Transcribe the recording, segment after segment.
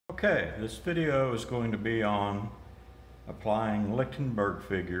Okay, this video is going to be on applying Lichtenberg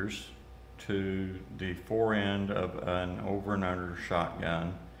figures to the fore end of an over and under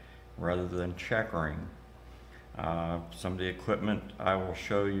shotgun rather than checkering. Some of the equipment I will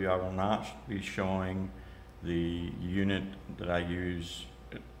show you, I will not be showing the unit that I use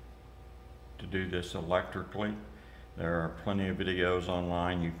to do this electrically. There are plenty of videos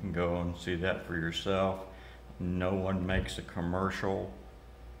online, you can go and see that for yourself. No one makes a commercial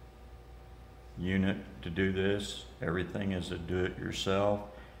unit to do this. Everything is a do-it-yourself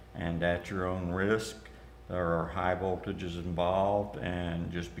and at your own risk. There are high voltages involved,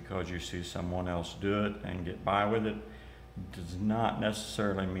 and just because you see someone else do it and get by with it does not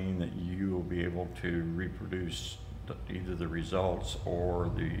necessarily mean that you will be able to reproduce either the results or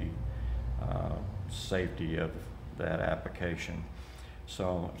the safety of that application.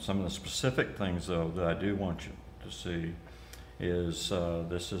 So some of the specific things though that I do want you to see is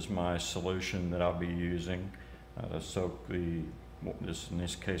this is my solution that I'll be using to soak in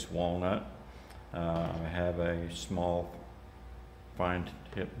this case walnut. I have a small fine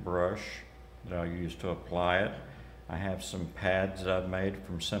tip brush that I'll use to apply it. I have some pads that I've made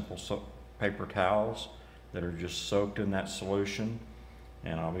from simple paper towels that are just soaked in that solution,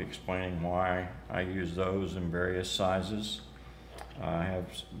 and I'll be explaining why I use those in various sizes. I have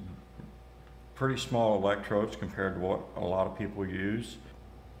pretty small electrodes compared to what a lot of people use,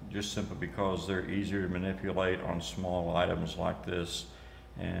 just simply because they're easier to manipulate on small items like this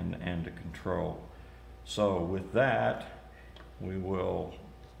and to control. So with that, we will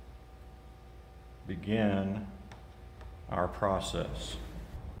begin our process.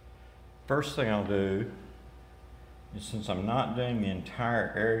 First thing I'll do is, since I'm not doing the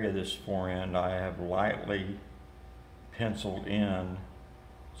entire area of this fore end, I have lightly penciled in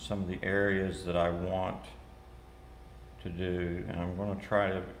some of the areas that I want to do, and I'm going to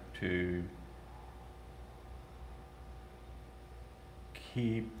try to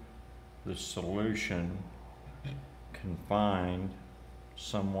keep the solution confined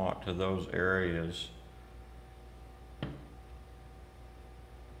somewhat to those areas,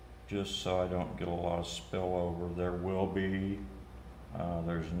 just so I don't get a lot of spillover. There will be,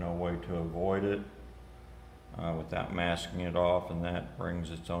 there's no way to avoid it without masking it off, and that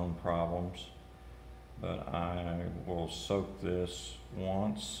brings its own problems. But I will soak this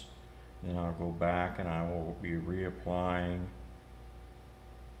once, then I'll go back and I will be reapplying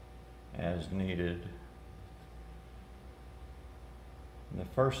as needed. And the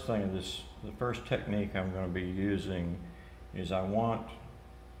first technique I'm going to be using is I want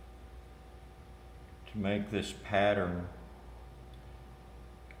to make this pattern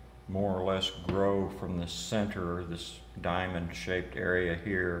more or less grow from the center, this diamond shaped area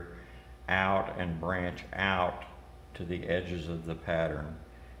here, out and branch out to the edges of the pattern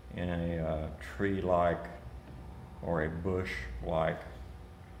in a tree-like or a bush-like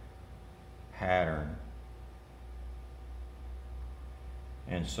pattern.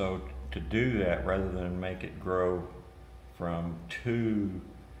 And so to do that, rather than make it grow from two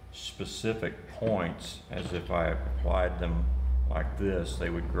specific points, as if I applied them like this, they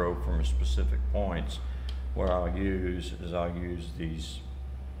would grow from specific points, what I'll use is I'll use these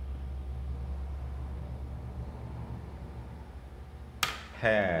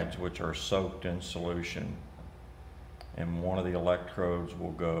pads which are soaked in solution, and one of the electrodes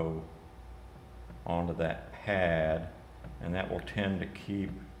will go onto that pad, and that will tend to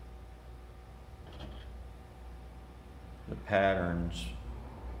keep the patterns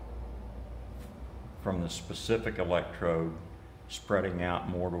from the specific electrode spreading out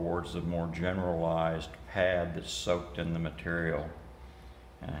more towards the more generalized pad that's soaked in the material.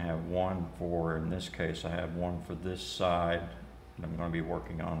 And I have one for, in this case, I have one for this side that I'm going to be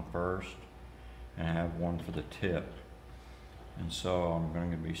working on first, and I have one for the tip. And so I'm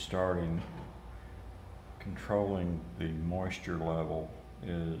going to be starting, controlling the moisture level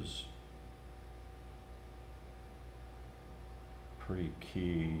is pretty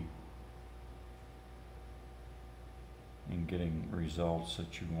key in getting results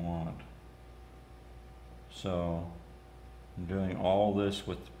that you want. So I'm doing all this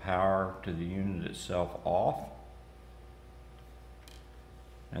with the power to the unit itself off,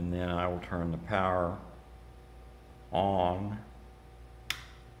 and then I will turn the power on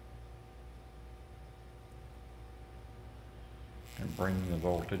and bring the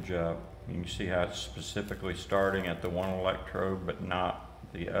voltage up. You can see how it's specifically starting at the one electrode but not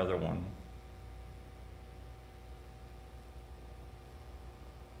the other one.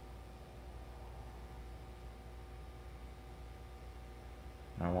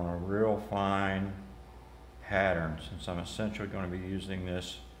 I want a real fine pattern, since I'm essentially going to be using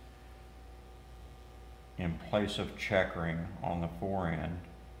this in place of checkering on the fore end.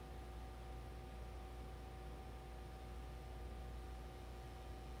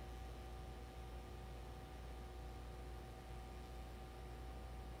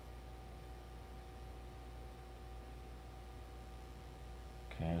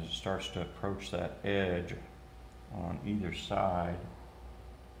 Okay, as it starts to approach that edge on either side,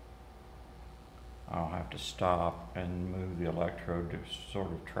 I'll have to stop and move the electrode to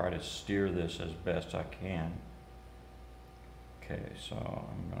sort of try to steer this as best I can. Okay, so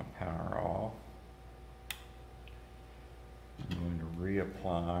I'm going to power off. I'm going to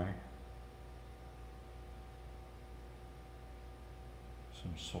reapply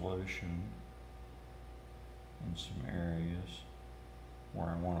some solution in some areas where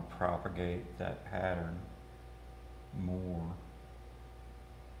I want to propagate that pattern more.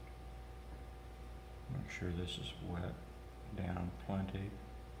 Make sure this is wet down plenty.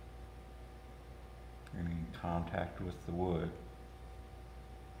 You're in contact with the wood.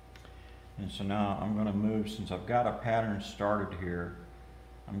 And so now I'm going to move, since I've got a pattern started here,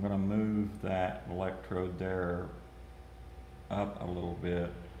 I'm going to move that electrode there up a little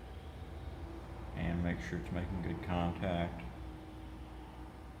bit and make sure it's making good contact,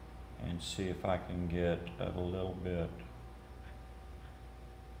 and see if I can get a little bit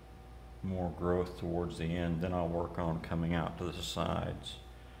more growth towards the end. Then I'll work on coming out to the sides.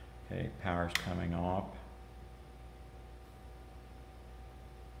 Okay, power's coming off.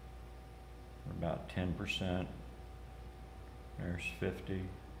 We're about 10%. There's 50.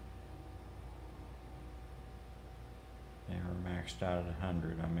 They are maxed out at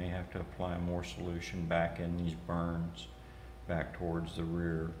 100. I may have to apply more solution back in these burns, back towards the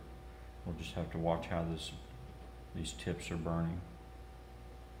rear. We'll just have to watch how these tips are burning.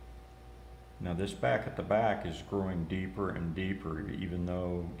 Now this back at the back is growing deeper and deeper, even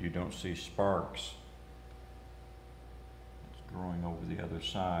though you don't see sparks. It's growing over the other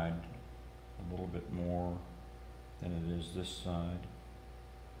side a little bit more than it is this side.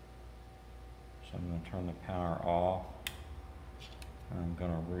 So I'm going to turn the power off. And I'm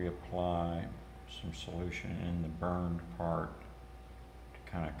going to reapply some solution in the burned part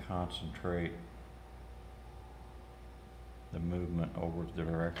to kind of concentrate the movement over the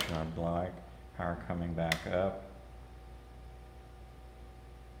direction I'd like. Power coming back up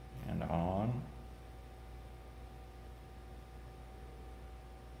and on.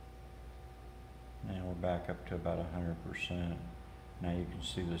 And we're back up to about 100%. Now you can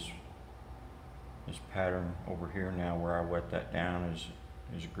see this pattern over here now where I wet that down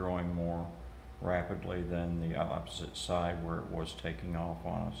is growing more rapidly than the opposite side where it was taking off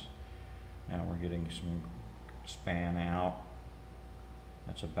on us. Now we're getting some span out.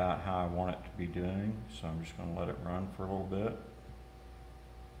 That's about how I want it to be doing, so I'm just going to let it run for a little bit.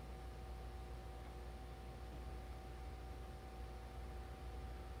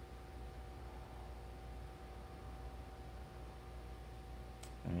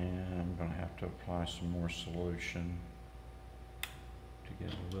 And I'm going to have to apply some more solution to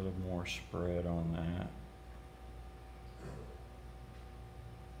get a little more spread on that.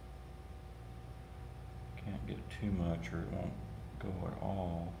 Can't get too much or it won't go at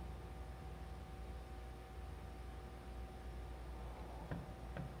all.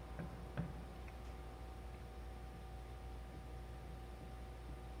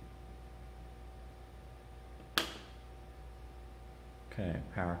 Okay,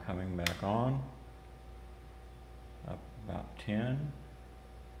 power coming back on, up about 10,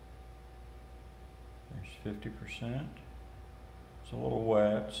 there's 50%. It's a little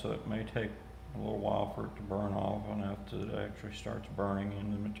wet, so it may take a little while for it to burn off enough that it actually starts burning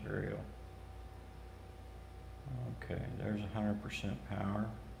in the material. Okay, there's 100% power.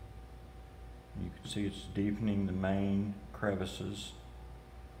 You can see it's deepening the main crevices,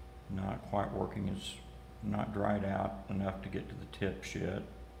 not quite working, it's not dried out enough to get to the tips yet.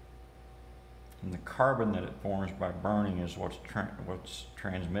 And the carbon that it forms by burning is what's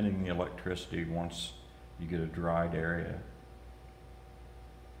transmitting the electricity once you get a dried area.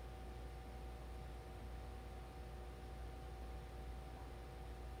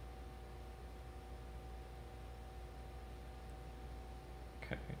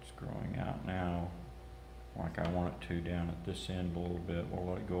 Okay, it's growing out now like I want it to down at this end a little bit. We'll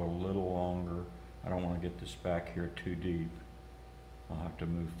let it go a little longer. I don't want to get this back here too deep. I'll have to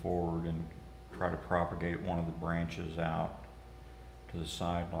move forward and try to propagate one of the branches out to the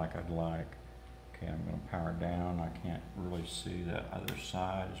side like I'd like. Okay, I'm going to power down. I can't really see that other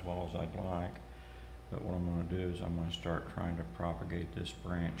side as well as I'd like. But what I'm going to do is I'm going to start trying to propagate this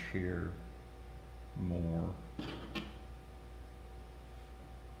branch here more.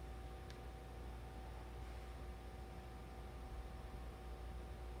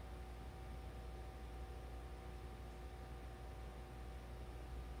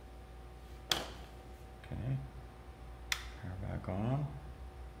 on.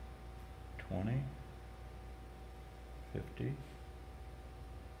 20, 50.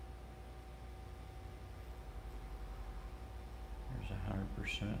 There's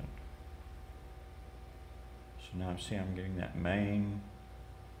 100%. So now see, I'm getting that main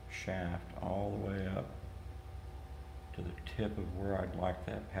shaft all the way up to the tip of where I'd like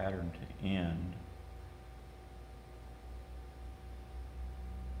that pattern to end.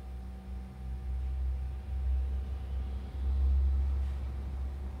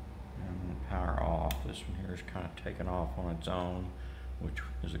 And I'm going to power off. This one here is kind of taken off on its own, which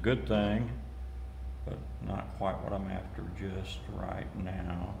is a good thing, but not quite what I'm after just right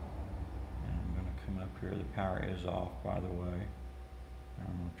now. And I'm going to come up here. The power is off, by the way. And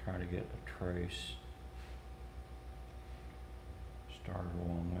I'm going to try to get a trace started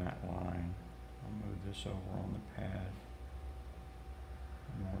along that line. I'll move this over on the pad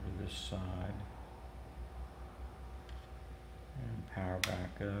more to this side and power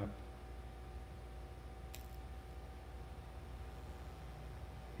back up.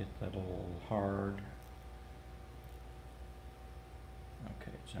 Hit that a little hard.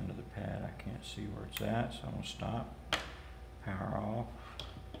 Okay, it's under the pad. I can't see where it's at, so I'm going to stop. Power off.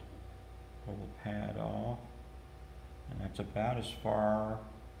 Pull the pad off. And that's about as far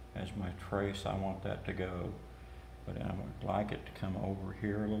as my trace I want that to go. But I would like it to come over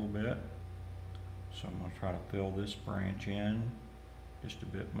here a little bit. So I'm going to try to fill this branch in just a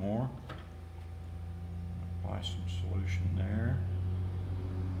bit more. Apply some solution there.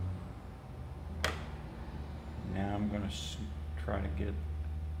 Now I'm going to try to get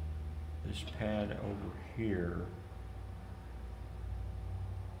this pad over here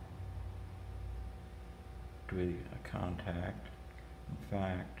to be a contact. In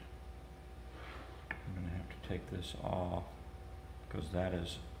fact, I'm going to have to take this off because that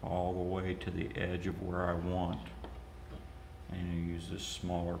is all the way to the edge of where I want. And you use this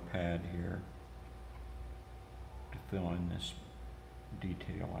smaller pad here to fill in this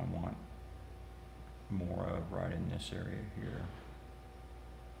detail I want more of right in this area here.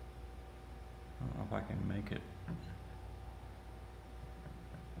 I don't know if I can make it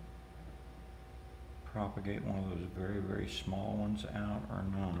propagate one of those very, very small ones out or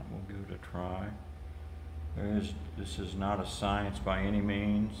not. We'll give it a try. This is not a science by any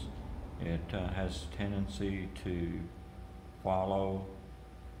means. It has a tendency to follow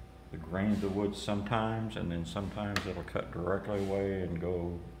the grain of the wood sometimes, and then sometimes it'll cut directly away and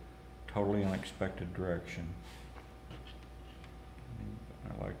go totally unexpected direction.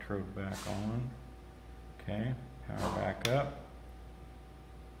 Electrode back on. Okay, power back up.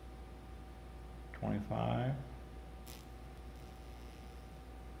 25.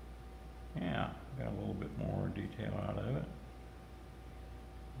 Yeah, got a little bit more detail out of it.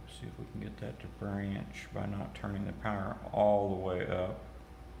 Let's see if we can get that to branch by not turning the power all the way up.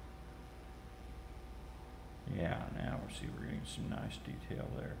 Yeah, now we're getting some nice detail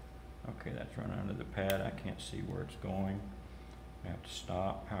there. Okay, that's run under the pad. I can't see where it's going. I have to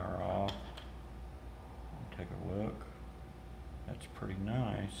stop, power off, and take a look. That's pretty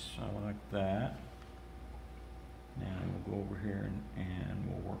nice. I like that. Now we'll go over here and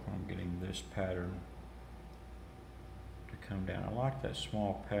we'll work on getting this pattern to come down. I like that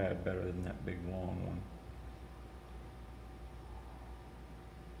small pad better than that big long one.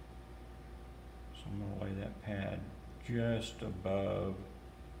 So I'm going to lay that pad just above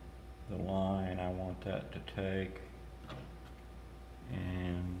the line I want that to take,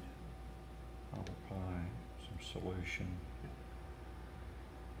 and I'll apply some solution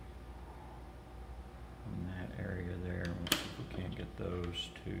in that area there. We'll see if we can't get those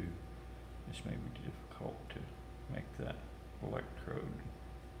to, this may be difficult to make that electrode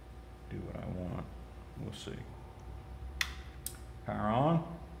do what I want. We'll see. Power on.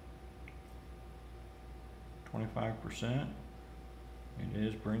 25%. It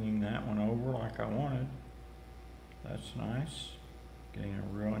is bringing that one over like I wanted. That's nice. Getting a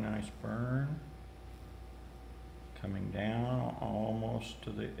really nice burn. Coming down almost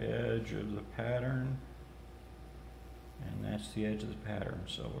to the edge of the pattern. And that's the edge of the pattern,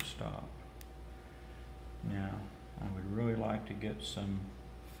 so we'll stop. Now, I would really like to get some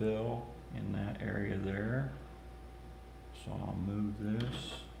fill in that area there. So I'll move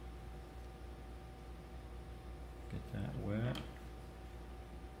this. Get that wet.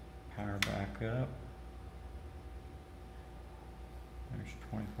 Power back up. There's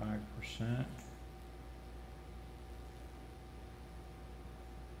 25%.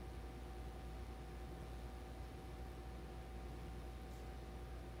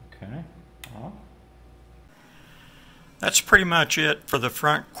 Okay, off. That's pretty much it for the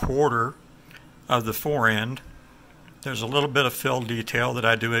front quarter of the fore end. There's a little bit of fill detail that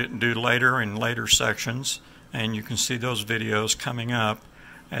I do later in later sections, and you can see those videos coming up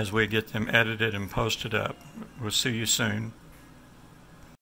as we get them edited and posted up. We'll see you soon.